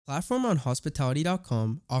Platform on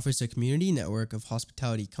Hospitality.com offers a community network of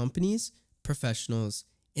hospitality companies, professionals,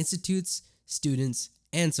 institutes, students,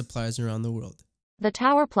 and suppliers around the world. The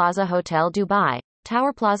Tower Plaza Hotel Dubai.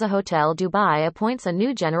 Tower Plaza Hotel Dubai appoints a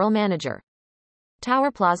new general manager.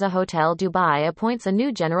 Tower Plaza Hotel Dubai appoints a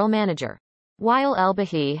new general manager. Wael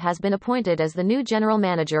El-Bahi has been appointed as the new general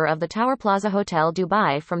manager of the Tower Plaza Hotel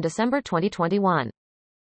Dubai from December 2021.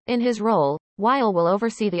 In his role, Wael will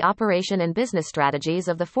oversee the operation and business strategies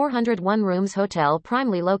of the 401 rooms hotel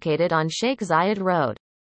primarily located on Sheikh Zayed Road.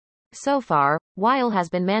 So far, Wael has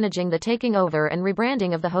been managing the taking over and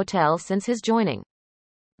rebranding of the hotel since his joining.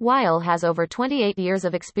 Wael has over 28 years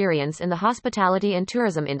of experience in the hospitality and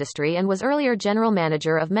tourism industry and was earlier general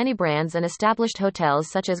manager of many brands and established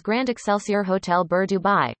hotels such as Grand Excelsior Hotel Bur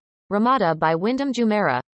Dubai, Ramada by Wyndham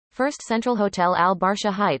Jumeirah, First Central Hotel Al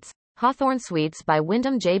Barsha Heights, Hawthorne Suites by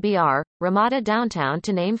Wyndham JBR, Ramada Downtown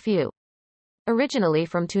to name few. Originally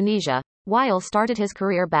from Tunisia, Wael started his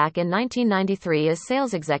career back in 1993 as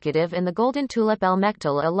sales executive in the Golden Tulip El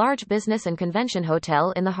Mektal, a large business and convention hotel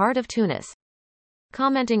in the heart of Tunis.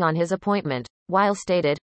 Commenting on his appointment, Wael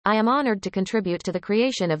stated, "I am honored to contribute to the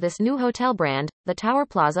creation of this new hotel brand, the Tower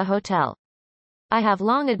Plaza Hotel. I have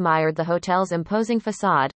long admired the hotel's imposing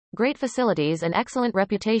facade, great facilities and excellent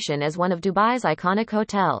reputation as one of Dubai's iconic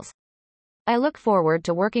hotels. I look forward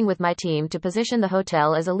to working with my team to position the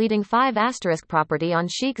hotel as a leading 5* property on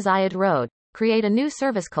Sheikh Zayed Road, create a new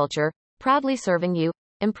service culture, proudly serving you,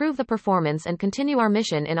 improve the performance and continue our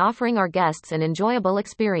mission in offering our guests an enjoyable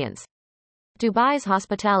experience. Dubai's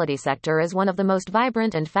hospitality sector is one of the most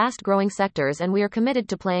vibrant and fast-growing sectors, and we are committed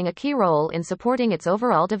to playing a key role in supporting its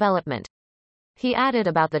overall development." He added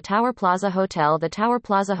about the Tower Plaza Hotel. The Tower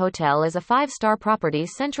Plaza Hotel is a 5-star property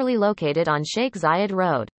centrally located on Sheikh Zayed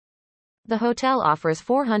Road. The hotel offers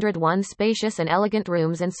 401 spacious and elegant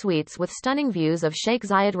rooms and suites with stunning views of Sheikh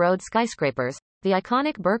Zayed Road skyscrapers, the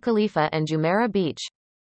iconic Burj Khalifa and Jumeirah Beach.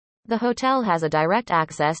 The hotel has a direct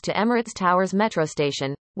access to Emirates Towers metro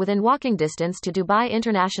station, within walking distance to Dubai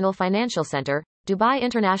International Financial Center, Dubai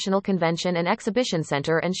International Convention and Exhibition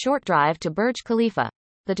Center, and short drive to Burj Khalifa,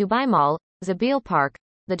 the Dubai Mall, Zabeel Park,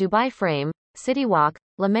 the Dubai Frame, City Walk,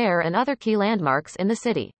 La Mer and other key landmarks in the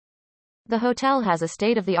city. The hotel has a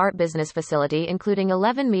state-of-the-art business facility including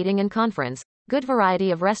 11 meeting and conference, good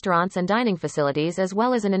variety of restaurants and dining facilities, as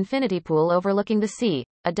well as an infinity pool overlooking the sea,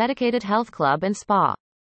 a dedicated health club and spa.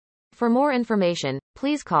 For more information,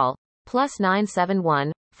 please call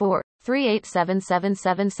 +971 4 387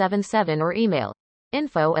 7777 or email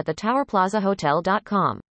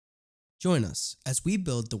info@thetowerplazahotel.com. Join us as we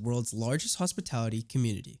build the world's largest hospitality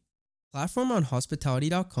community. Platform on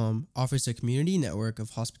Hospitality.com offers a community network of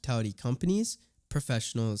hospitality companies,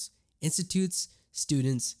 professionals, institutes,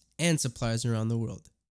 students, and suppliers around the world.